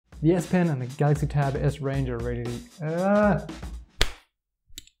The S Pen and the Galaxy Tab S range are ready to...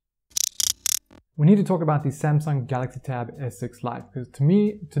 We need to talk about the Samsung Galaxy Tab S6 Lite, because to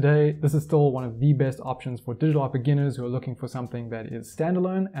me, today, this is still one of the best options for digital art beginners who are looking for something that is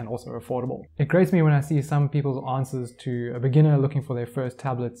standalone and also affordable. It grates me when I see some people's answers to a beginner looking for their first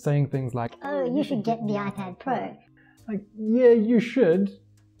tablet saying things like, "Oh, you should get the iPad Pro." Like, yeah, you should,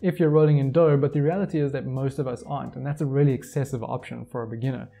 if you're rolling in dough, but the reality is that most of us aren't, and that's a really excessive option for a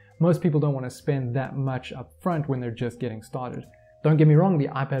beginner. Most people don't want to spend that much up front when they're just getting started. Don't get me wrong, the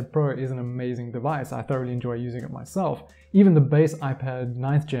iPad Pro is an amazing device. I thoroughly enjoy using it myself. Even the base iPad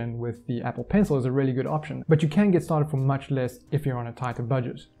 9th gen with the Apple Pencil is a really good option, but you can get started for much less if you're on a tighter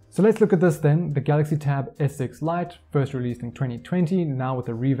budget. So let's look at this then, the Galaxy Tab S6 Lite, first released in 2020, now with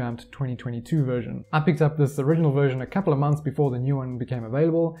a revamped 2022 version. I picked up this original version a couple of months before the new one became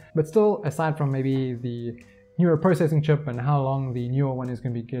available, but still, aside from maybe the newer processing chip and how long the newer one is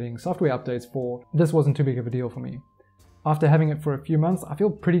going to be getting software updates for, this wasn't too big of a deal for me. After having it for a few months, I feel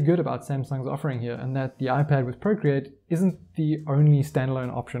pretty good about Samsung's offering here, and that the iPad with Procreate isn't the only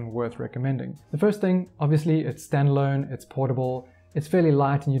standalone option worth recommending. The first thing, obviously, it's standalone, it's portable, it's fairly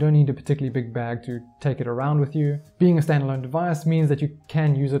light, and you don't need a particularly big bag to take it around with you. Being a standalone device means that you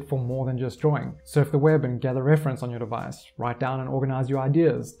can use it for more than just drawing. Surf the web and gather reference on your device, write down and organize your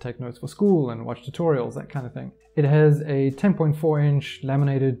ideas, take notes for school and watch tutorials, that kind of thing. It has a 10.4-inch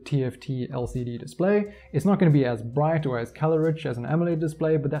laminated TFT LCD display. It's not going to be as bright or as color-rich as an AMOLED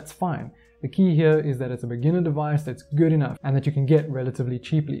display, but that's fine. The key here is that it's a beginner device that's good enough and that you can get relatively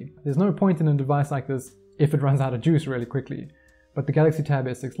cheaply. There's no point in a device like this if it runs out of juice really quickly. But the Galaxy Tab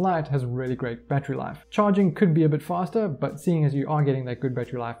S6 Lite has really great battery life. Charging could be a bit faster, but seeing as you are getting that good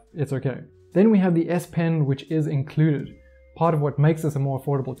battery life, it's okay. Then we have the S Pen, which is included. Part of what makes this a more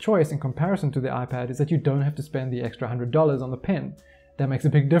affordable choice in comparison to the iPad is that you don't have to spend the extra $100 on the pen. That makes a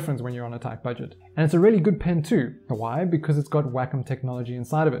big difference when you're on a tight budget. And it's a really good pen too. Why? Because it's got Wacom technology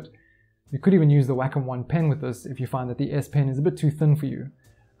inside of it. You could even use the Wacom One pen with this if you find that the S Pen is a bit too thin for you.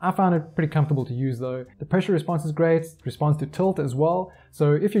 I found it pretty comfortable to use though. The pressure response is great, it responds to tilt as well,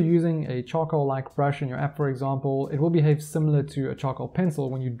 so if you're using a charcoal-like brush in your app for example, it will behave similar to a charcoal pencil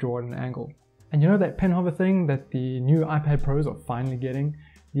when you draw at an angle. And you know that pen hover thing that the new iPad Pros are finally getting?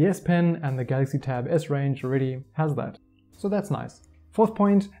 The S Pen and the Galaxy Tab S range already has that, so that's nice. Fourth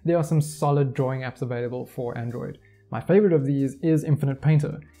point, there are some solid drawing apps available for Android. My favorite of these is Infinite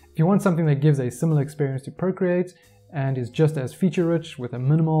Painter. If you want something that gives a similar experience to Procreate, and is just as feature-rich with a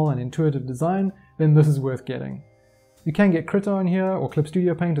minimal and intuitive design, then this is worth getting. You can get Krita on here, or Clip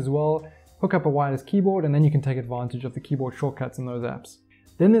Studio Paint as well, hook up a wireless keyboard, and then you can take advantage of the keyboard shortcuts in those apps.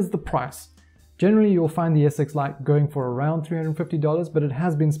 Then there's the price. Generally, you'll find the S6 Lite going for around $350, but it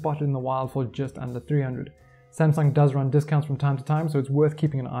has been spotted in the wild for just under $300. Samsung does run discounts from time to time, so it's worth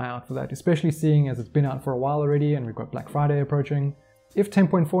keeping an eye out for that, especially seeing as it's been out for a while already and we've got Black Friday approaching. If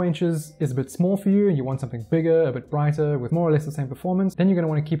 10.4 inches is a bit small for you and you want something bigger, a bit brighter, with more or less the same performance, then you're going to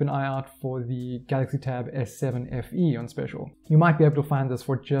want to keep an eye out for the Galaxy Tab S7 FE on special. You might be able to find this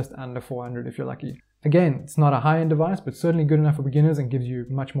for just under $400 if you're lucky. Again, it's not a high-end device, but certainly good enough for beginners and gives you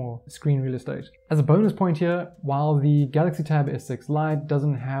much more screen real estate. As a bonus point here, while the Galaxy Tab S6 Lite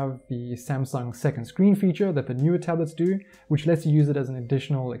doesn't have the Samsung second screen feature that the newer tablets do, which lets you use it as an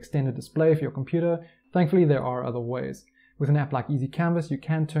additional extended display for your computer, thankfully there are other ways. With an app like Easy Canvas, you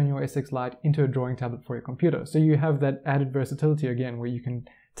can turn your S6 Lite into a drawing tablet for your computer. So you have that added versatility again, where you can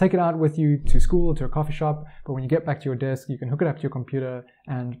take it out with you to school or to a coffee shop, but when you get back to your desk, you can hook it up to your computer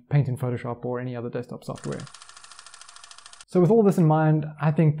and paint in Photoshop or any other desktop software. So with all this in mind,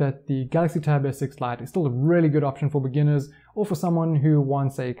 I think that the Galaxy Tab S6 Lite is still a really good option for beginners, or for someone who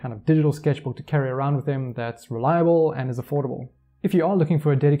wants a kind of digital sketchbook to carry around with them that's reliable and is affordable. If you are looking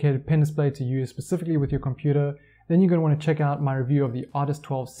for a dedicated pen display to use specifically with your computer, then you're going to want to check out my review of the Artist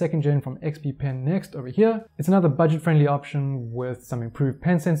 12 2nd Gen from XP Pen next over here. It's another budget-friendly option with some improved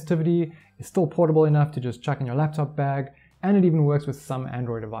pen sensitivity. It's still portable enough to just chuck in your laptop bag, and it even works with some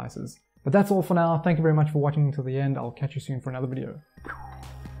Android devices. But that's all for now. Thank you very much for watching until the end. I'll catch you soon for another video.